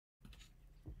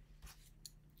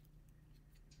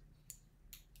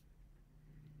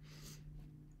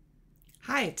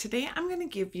Hi, today I'm going to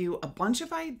give you a bunch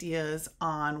of ideas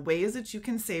on ways that you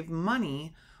can save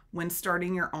money when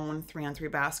starting your own 3-on-3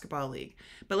 basketball league.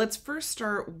 But let's first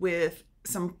start with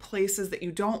some places that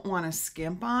you don't want to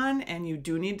skimp on and you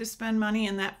do need to spend money.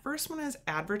 And that first one is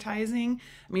advertising.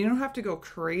 I mean, you don't have to go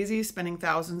crazy spending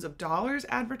thousands of dollars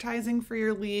advertising for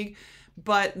your league,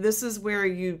 but this is where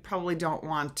you probably don't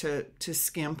want to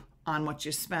skimp on what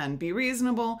you spend. Be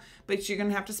reasonable, but you're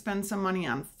going to have to spend some money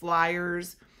on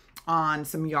flyers, on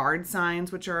some yard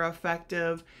signs, which are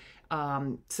effective,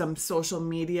 some social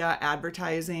media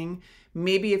advertising.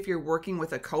 Maybe if you're working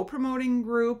with a co-promoting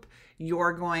group,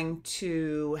 you're going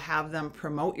to have them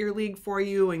promote your league for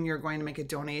you and you're going to make a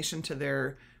donation to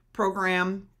their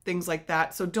program, things like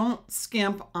that. So don't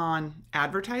skimp on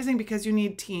advertising because you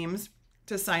need teams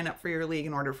to sign up for your league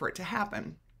in order for it to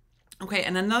happen. Okay,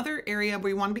 and another area where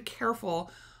you want to be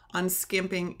careful on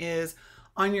skimping is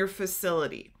on your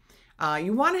facility.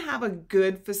 You want to have a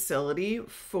good facility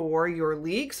for your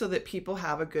league so that people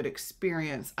have a good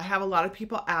experience. I have a lot of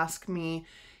people ask me,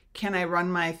 can I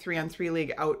run my 3-on-3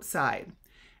 league outside?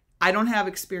 I don't have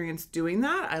experience doing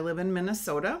that. I live in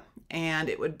Minnesota, and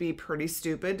it would be pretty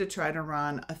stupid to try to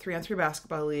run a 3-on-3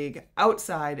 basketball league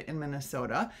outside in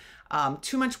Minnesota.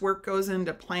 Too much work goes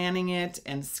into planning it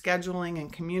and scheduling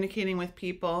and communicating with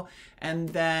people. And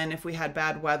then if we had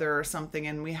bad weather or something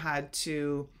and we had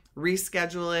to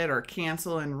reschedule it or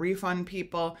cancel and refund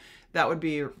people, that would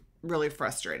be really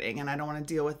frustrating and I don't want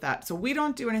to deal with that. So we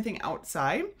don't do anything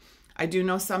outside. I do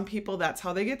know some people, that's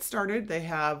how they get started. They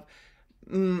have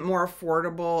more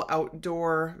affordable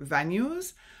outdoor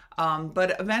venues.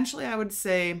 But eventually I would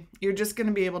say you're just going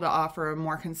to be able to offer a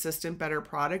more consistent, better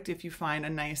product if you find a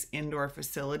nice indoor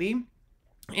facility.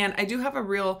 And I do have a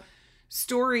real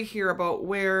story here about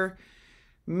where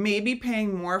maybe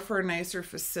paying more for a nicer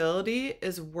facility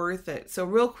is worth it. So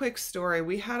real quick story,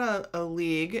 we had a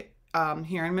league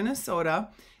here in Minnesota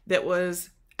that was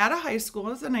at a high school.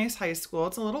 It was a nice high school.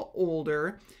 It's a little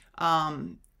older.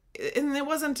 And it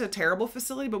wasn't a terrible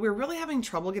facility, but we were really having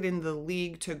trouble getting the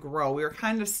league to grow. We were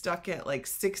kind of stuck at like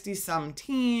 60 some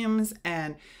teams.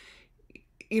 And,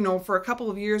 you know, for a couple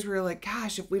of years, we were like,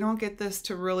 gosh, if we don't get this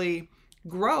to really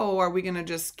grow, are we going to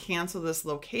just cancel this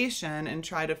location and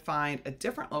try to find a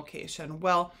different location?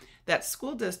 Well, that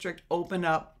school district opened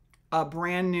up a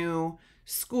brand new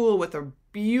school with a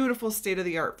beautiful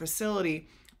state-of-the-art facility,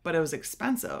 but it was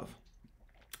expensive.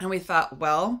 And we thought,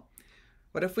 well,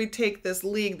 what if we take this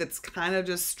league that's kind of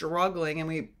just struggling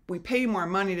and we pay more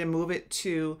money to move it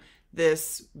to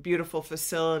this beautiful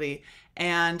facility?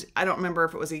 And I don't remember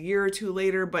if it was a year or two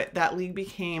later, but that league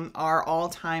became our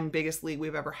all-time biggest league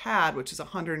we've ever had, which is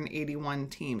 181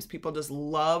 teams. People just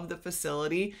love the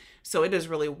facility. So it is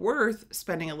really worth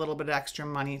spending a little bit extra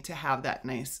money to have that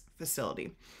nice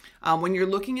facility. When you're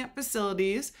looking at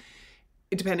facilities,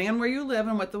 depending on where you live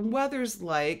and what the weather's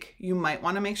like, you might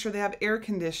want to make sure they have air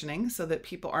conditioning so that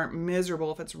people aren't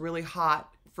miserable if it's really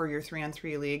hot for your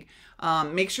 3-on-3 league.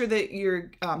 Make sure that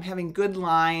you're having good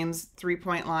lines,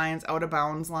 3-point lines, out of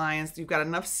bounds lines. You've got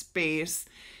enough space.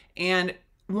 And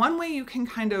one way you can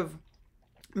kind of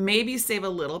maybe save a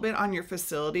little bit on your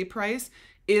facility price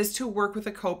is to work with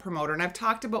a co-promoter. And I've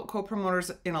talked about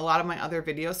co-promoters in a lot of my other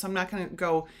videos, so I'm not going to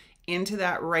go into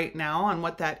that right now on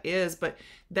what that is, but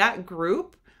that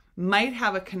group might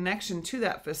have a connection to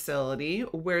that facility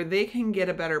where they can get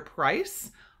a better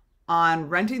price on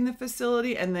renting the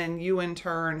facility, and then you in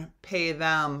turn pay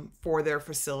them for their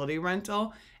facility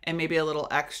rental and maybe a little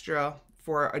extra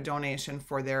for a donation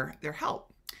for their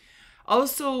help.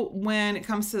 Also, when it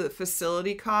comes to the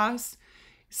facility costs,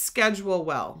 schedule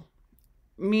well.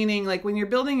 Meaning, like when you're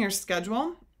building your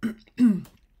schedule,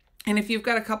 and if you've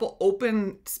got a couple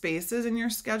open spaces in your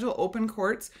schedule, open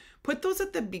courts, put those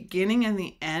at the beginning and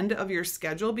the end of your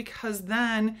schedule, because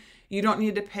then you don't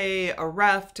need to pay a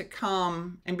ref to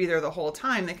come and be there the whole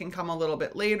time. They can come a little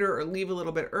bit later or leave a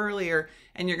little bit earlier,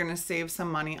 and you're going to save some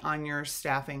money on your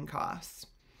staffing costs.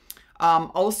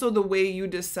 Also, the way you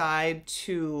decide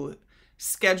to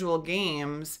schedule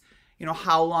games, you know,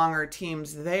 how long are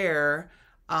teams there,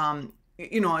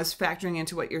 you know, is factoring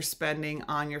into what you're spending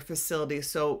on your facility.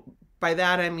 So by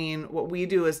that, I mean, what we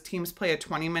do is teams play a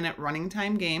 20-minute running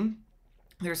time game.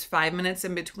 There's 5 minutes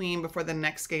in between before the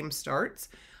next game starts.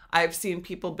 I've seen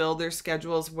people build their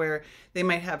schedules where they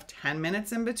might have 10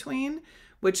 minutes in between,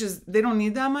 which is, they don't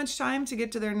need that much time to get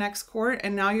to their next court.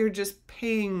 And now you're just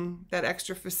paying that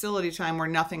extra facility time where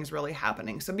nothing's really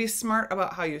happening. So be smart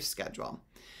about how you schedule.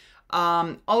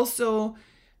 Also,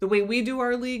 the way we do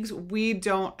our leagues, we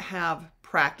don't have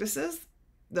practices.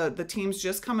 The teams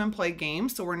just come and play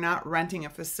games, so we're not renting a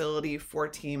facility for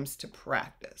teams to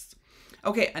practice.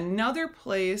 Okay, another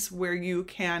place where you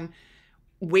can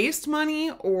waste money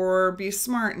or be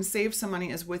smart and save some money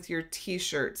is with your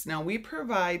t-shirts. Now, we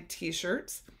provide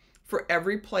t-shirts for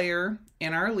every player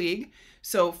in our league.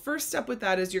 So first step with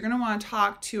that is you're going to want to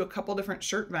talk to a couple different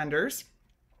shirt vendors.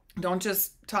 Don't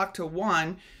just talk to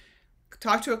one.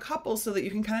 Talk to a couple so that you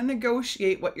can kind of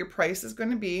negotiate what your price is going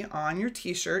to be on your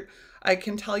t-shirt. I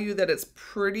can tell you that it's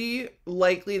pretty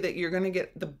likely that you're going to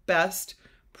get the best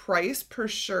price per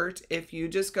shirt if you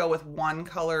just go with one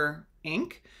color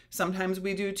ink. Sometimes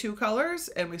we do two colors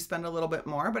and we spend a little bit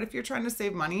more, but if you're trying to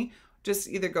save money, just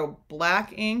either go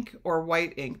black ink or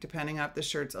white ink, depending on if the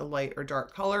shirt's a light or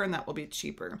dark color, and that will be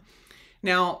cheaper.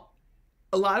 Now,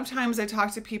 a lot of times I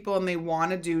talk to people and they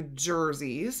want to do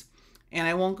jerseys, and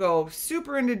I won't go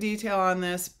super into detail on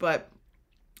this, but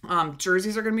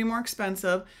jerseys are going to be more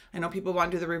expensive. I know people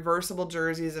want to do the reversible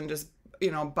jerseys and just,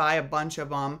 buy a bunch of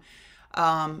them.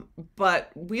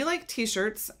 But we like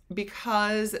t-shirts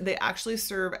because they actually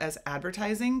serve as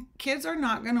advertising. Kids are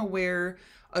not going to wear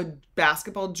a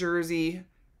basketball jersey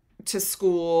to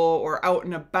school or out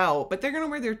and about, but they're going to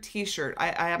wear their t-shirt.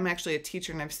 I am actually a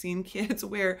teacher, and I've seen kids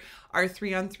wear our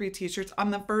 3-on-3 t-shirts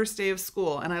on the first day of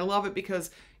school. And I love it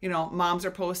because, moms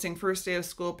are posting first day of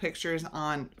school pictures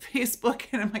on Facebook,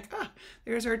 and I'm like,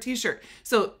 there's our t-shirt.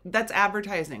 So that's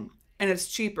advertising, and it's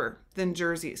cheaper than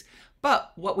jerseys.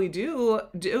 But what we do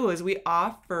is we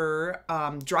offer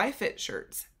dry fit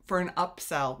shirts for an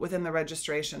upsell within the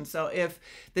registration. So if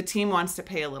the team wants to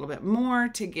pay a little bit more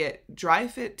to get dry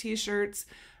fit t-shirts,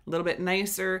 a little bit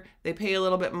nicer, they pay a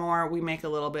little bit more, we make a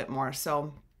little bit more.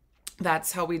 So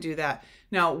that's how we do that.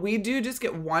 Now, we do just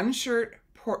get one shirt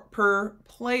per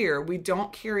player. We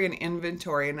don't carry an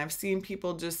inventory, and I've seen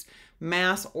people just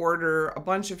mass order a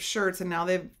bunch of shirts, and now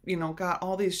they've got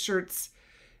all these shirts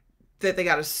that they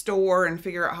got to store and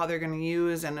figure out how they're going to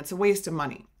use, and it's a waste of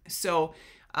money. So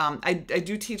I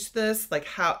do teach this, like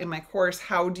how in my course,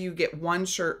 how do you get one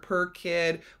shirt per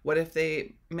kid? What if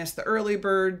they miss the early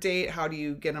bird date? How do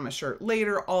you get them a shirt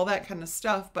later? All that kind of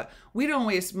stuff. But we don't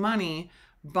waste money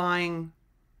buying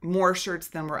more shirts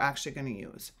than we're actually going to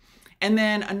use. And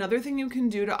then another thing you can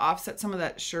do to offset some of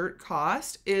that shirt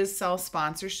cost is sell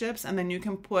sponsorships, and then you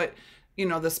can put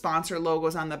the sponsor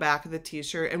logos on the back of the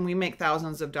t-shirt, and we make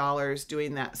thousands of dollars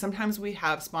doing that. Sometimes we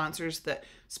have sponsors that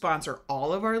sponsor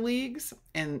all of our leagues,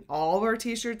 and all of our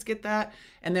t-shirts get that.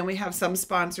 And then we have some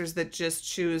sponsors that just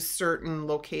choose certain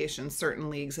locations, certain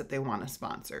leagues that they want to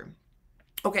sponsor.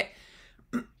 Okay,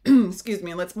 excuse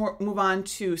me, let's move on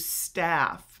to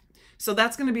staff. So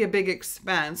that's going to be a big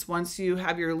expense. Once you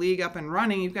have your league up and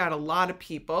running, you've got a lot of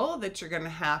people that you're going to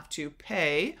have to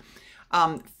pay.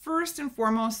 First and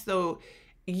foremost, though,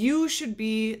 you should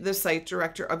be the site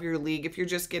director of your league if you're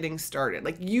just getting started.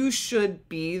 Like, you should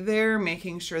be there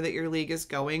making sure that your league is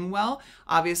going well.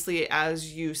 Obviously,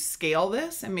 as you scale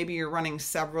this and maybe you're running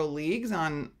several leagues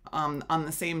on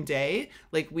the same day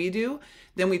like we do,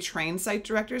 then we train site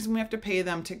directors and we have to pay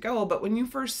them to go. But when you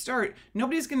first start,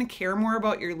 nobody's going to care more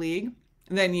about your league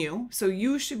than you. So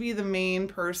you should be the main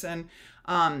person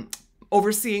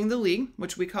overseeing the league,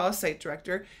 which we call a site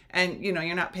director, and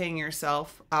you're not paying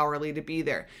yourself hourly to be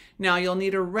there. Now, you'll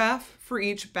need a ref for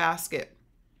each basket.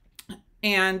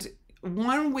 And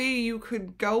one way you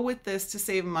could go with this to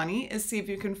save money is see if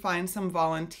you can find some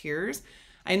volunteers.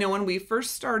 I know when we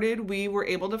first started, we were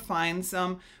able to find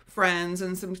some friends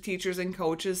and some teachers and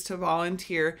coaches to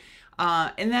volunteer.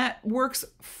 And that works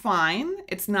fine.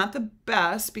 It's not the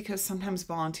best because sometimes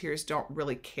volunteers don't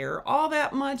really care all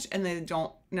that much and they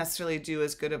don't necessarily do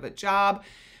as good of a job,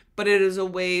 but it is a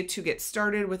way to get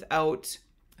started without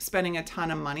spending a ton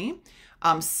of money.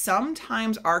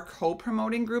 Sometimes our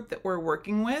co-promoting group that we're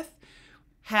working with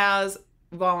has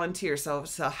volunteers. So if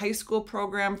it's a high school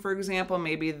program, for example,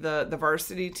 maybe the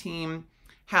varsity team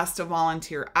has to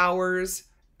volunteer hours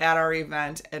at our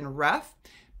event and ref.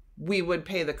 We would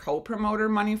pay the co-promoter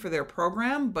money for their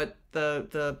program, but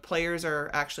the players are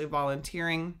actually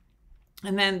volunteering.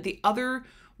 And then the other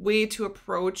way to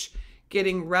approach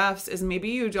getting refs is maybe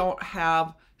you don't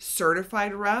have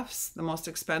certified refs, the most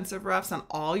expensive refs on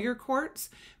all your courts.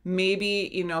 Maybe,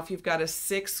 if you've got a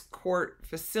 6-court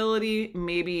facility,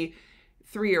 maybe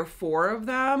 3 or 4 of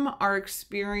them are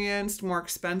experienced, more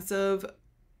expensive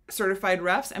certified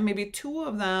refs, and maybe 2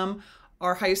 of them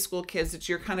are high school kids that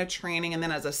you're kind of training. And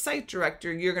then as a site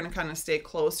director, you're going to kind of stay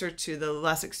closer to the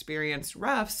less experienced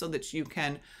refs so that you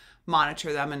can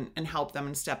monitor them and help them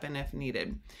and step in if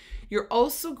needed. You're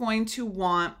also going to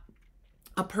want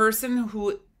a person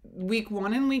who week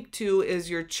 1 and week 2 is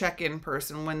your check-in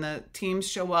person when the teams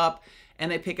show up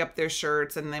and they pick up their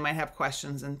shirts and they might have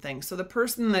questions and things. So the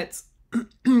person that's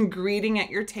greeting at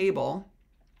your table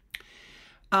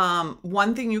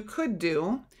One thing you could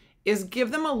do is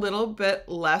give them a little bit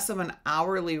less of an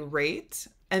hourly rate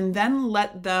and then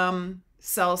let them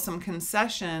sell some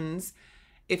concessions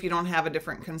if you don't have a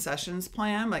different concessions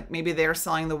plan. Like maybe they're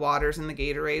selling the waters and the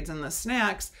Gatorades and the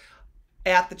snacks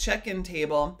at the check-in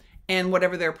table, and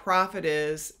whatever their profit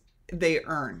is, they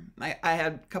earn. I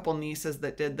had a couple nieces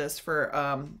that did this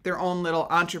for their own little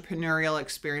entrepreneurial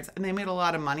experience, and they made a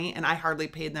lot of money, and I hardly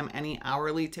paid them any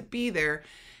hourly to be there.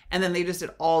 And then they just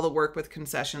did all the work with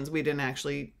concessions. We didn't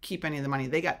actually keep any of the money.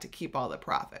 They got to keep all the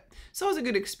profit. So it was a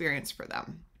good experience for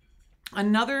them.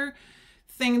 Another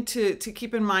thing to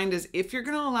keep in mind is if you're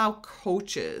going to allow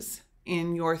coaches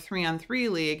in your 3-on-3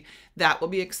 league, that will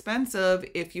be expensive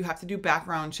if you have to do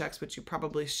background checks, which you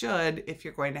probably should if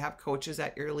you're going to have coaches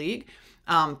at your league.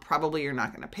 Probably you're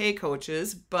not going to pay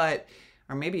coaches,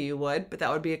 or maybe you would, but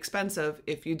that would be expensive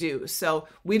if you do. So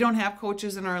we don't have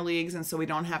coaches in our leagues, and so we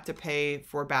don't have to pay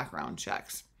for background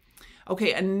checks.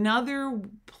 Okay, another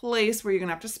place where you're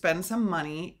gonna have to spend some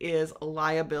money is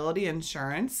liability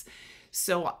insurance.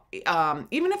 So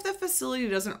even if the facility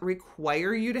doesn't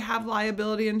require you to have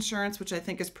liability insurance, which I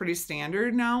think is pretty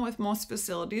standard now with most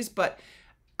facilities, but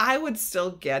I would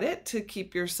still get it to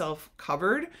keep yourself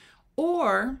covered.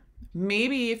 Or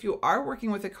maybe if you are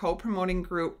working with a co-promoting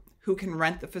group who can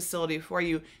rent the facility for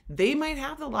you, they might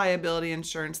have the liability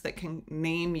insurance that can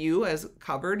name you as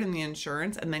covered in the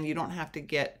insurance, and then you don't have to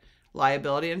get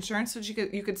liability insurance. So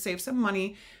you could save some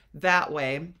money that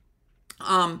way.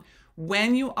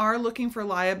 When you are looking for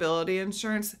liability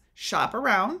insurance, shop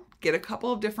around, get a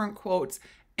couple of different quotes,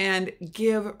 and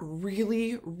give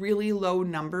really, really low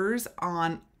numbers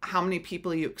on how many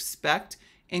people you expect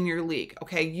in your league.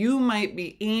 Okay, you might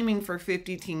be aiming for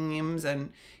 50 teams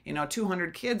and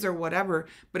 200 kids or whatever,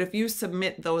 but if you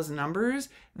submit those numbers,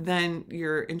 then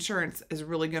your insurance is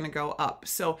really going to go up.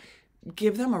 So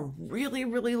give them a really,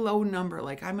 really low number.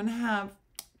 Like, I'm going to have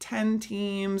 10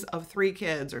 teams of 3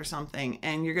 kids or something,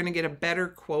 and you're going to get a better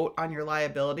quote on your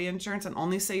liability insurance, and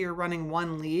only say you're running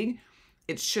one league.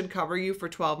 It should cover you for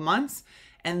 12 months.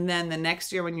 And then the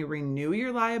next year when you renew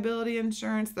your liability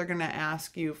insurance, they're going to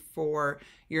ask you for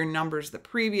your numbers the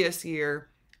previous year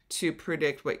to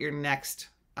predict what your next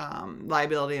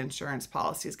liability insurance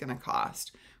policy is going to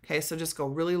cost. Okay, so just go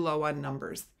really low on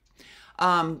numbers.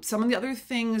 Some of the other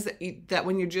things that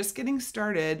when you're just getting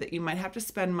started that you might have to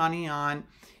spend money on,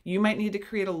 you might need to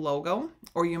create a logo,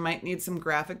 or you might need some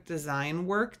graphic design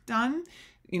work done,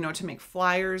 to make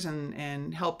flyers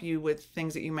and help you with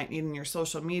things that you might need in your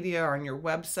social media or on your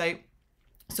website.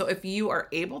 So if you are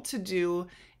able to do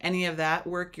any of that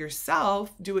work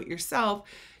yourself, do it yourself,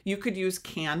 you could use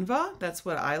Canva. That's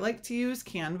what I like to use,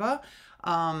 Canva.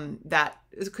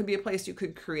 Could be a place you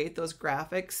could create those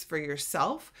graphics for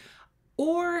yourself.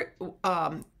 Or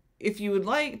if you would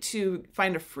like to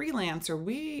find a freelancer,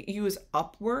 we use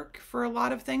Upwork for a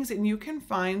lot of things, and you can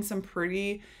find some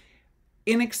pretty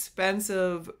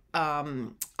inexpensive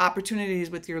opportunities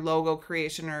with your logo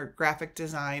creation or graphic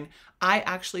design. I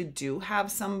actually do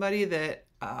have somebody that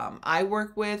I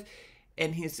work with,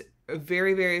 and he's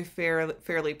very, very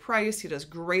fairly priced. He does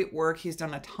great work. He's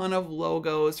done a ton of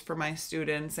logos for my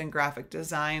students and graphic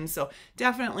design. So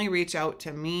definitely reach out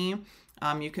to me.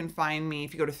 You can find me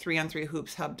if you go to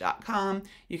 3on3hoopshub.com.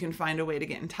 You can find a way to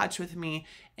get in touch with me,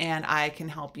 and I can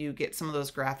help you get some of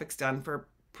those graphics done for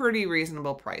pretty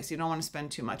reasonable price. You don't want to spend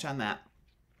too much on that.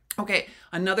 Okay,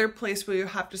 another place where you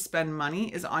have to spend money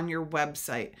is on your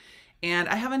website. And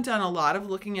I haven't done a lot of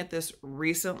looking at this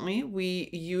recently. We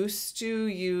used to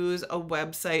use a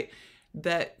website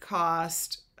that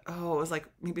cost, it was like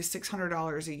maybe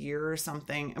 $600 a year or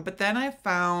something. But then I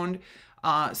found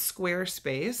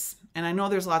Squarespace, and I know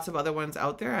there's lots of other ones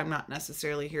out there. I'm not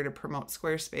necessarily here to promote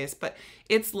Squarespace, but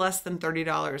it's less than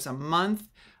 $30 a month.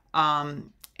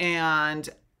 And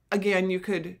again, you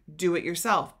could do it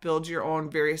yourself, build your own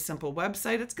very simple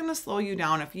website. It's going to slow you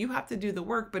down if you have to do the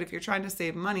work, but if you're trying to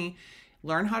save money,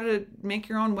 learn how to make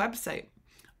your own website.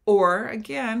 Or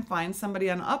again, find somebody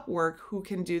on Upwork who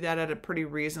can do that at a pretty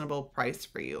reasonable price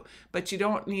for you. But you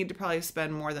don't need to probably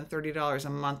spend more than $30 a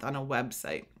month on a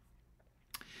website.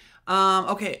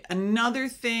 Okay, another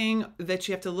thing that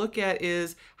you have to look at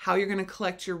is how you're going to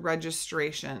collect your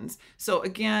registrations. So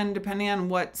again, depending on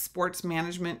what sports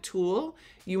management tool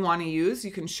you want to use,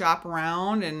 you can shop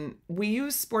around, and we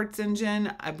use Sports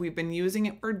Engine. We've been using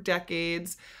it for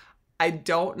decades. I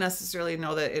don't necessarily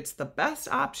know that it's the best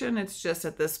option. It's just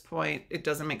at this point, it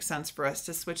doesn't make sense for us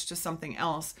to switch to something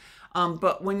else.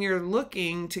 But when you're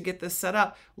looking to get this set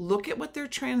up, look at what their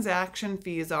transaction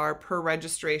fees are per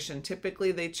registration.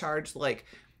 Typically, they charge like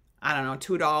I don't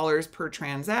know, $2 per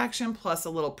transaction plus a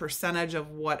little percentage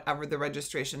of whatever the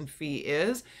registration fee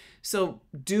is. So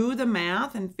do the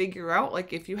math and figure out,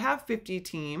 like, if you have 50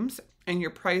 teams and your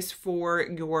price for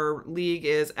your league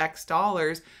is X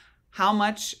dollars, how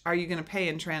much are you going to pay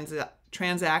in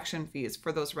transaction fees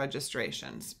for those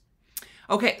registrations?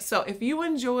 Okay, so if you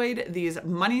enjoyed these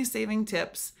money-saving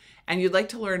tips and you'd like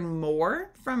to learn more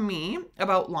from me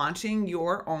about launching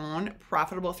your own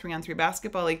profitable 3-on-3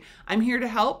 basketball league, I'm here to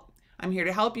help. I'm here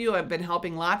to help you. I've been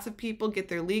helping lots of people get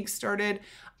their league started.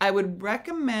 I would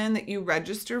recommend that you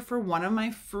register for one of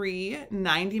my free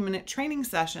 90-minute training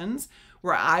sessions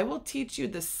where I will teach you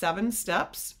the 7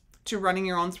 steps to running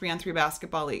your own 3-on-3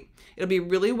 basketball league. It'll be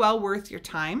really well worth your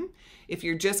time. If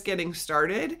you're just getting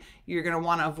started, you're going to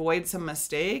want to avoid some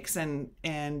mistakes and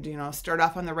start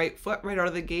off on the right foot right out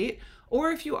of the gate. Or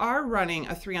if you are running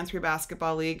a 3-on-3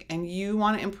 basketball league and you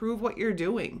want to improve what you're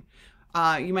doing,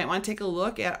 you might want to take a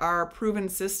look at our proven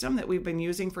system that we've been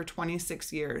using for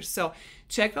 26 years. So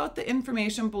check out the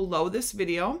information below this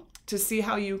video to see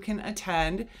how you can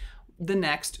attend the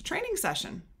next training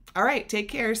session. All right, take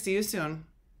care. See you soon.